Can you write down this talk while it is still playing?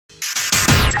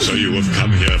So you have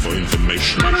come here for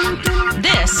information.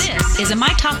 This is a My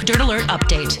Talk Dirt Alert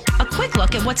update. A quick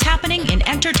look at what's happening in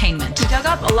entertainment. We dug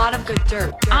up a lot of good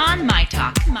dirt. On My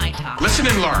Talk. Listen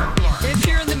and learn. If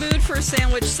you're in the mood for a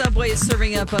sandwich, Subway is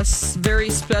serving up a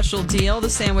very special deal. The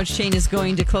sandwich chain is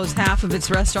going to close half of its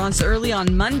restaurants early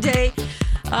on Monday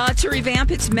to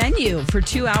revamp its menu. For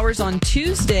 2 hours on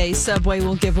Tuesday, Subway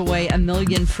will give away 1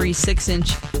 million free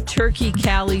 6-inch Turkey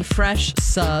Cali Fresh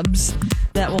subs.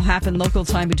 That will happen local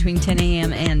time between 10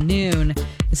 a.m. and noon.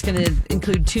 It's going to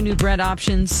include 2 new bread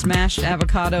options, smashed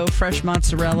avocado, fresh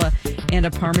mozzarella, and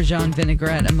a Parmesan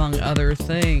vinaigrette, among other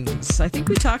things. I think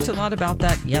we talked a lot about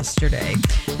that yesterday.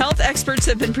 Health experts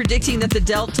have been predicting that the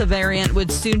Delta variant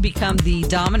would soon become the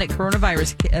dominant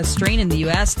coronavirus strain in the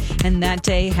U.S., and that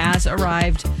day has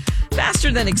arrived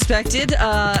faster than expected.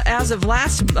 As of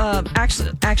last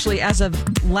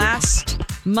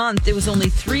month, it was only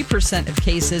 3% of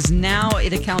cases. Now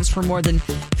it accounts for more than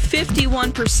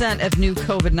 51% of new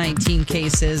COVID-19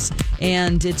 cases,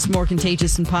 and it's more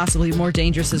contagious and possibly more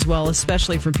dangerous as well,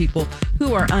 especially for people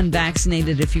who are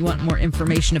unvaccinated. If you want more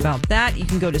information about that, you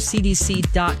can go to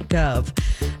cdc.gov.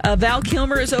 Val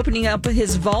Kilmer is opening up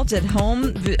his vault at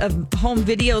home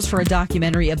videos for a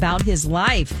documentary about his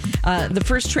life. The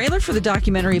first trailer for the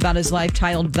documentary about his life,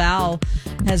 titled Val,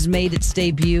 has made its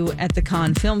debut at the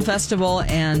Cannes Film Festival,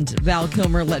 and Val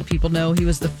Kilmer let people know he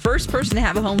was the first person to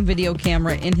have a home video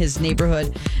camera in his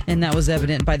neighborhood, and that was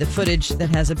evident by the footage that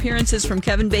has appearances from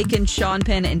Kevin Bacon, Sean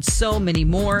Penn, and so many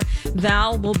more.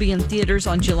 Val will be in theaters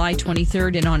on July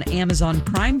 23rd and on Amazon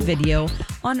Prime Video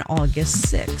on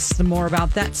August 6th. More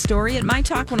about that story at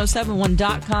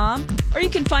mytalk1071.com, or you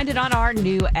can find it on our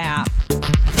new app.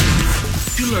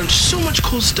 You learned so much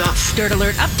cool stuff. Dirt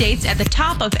Alert updates at the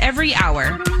top of every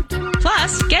hour.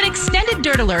 Plus, get extended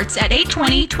Dirt Alerts at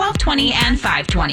 8:20, 12:20, and 5:20.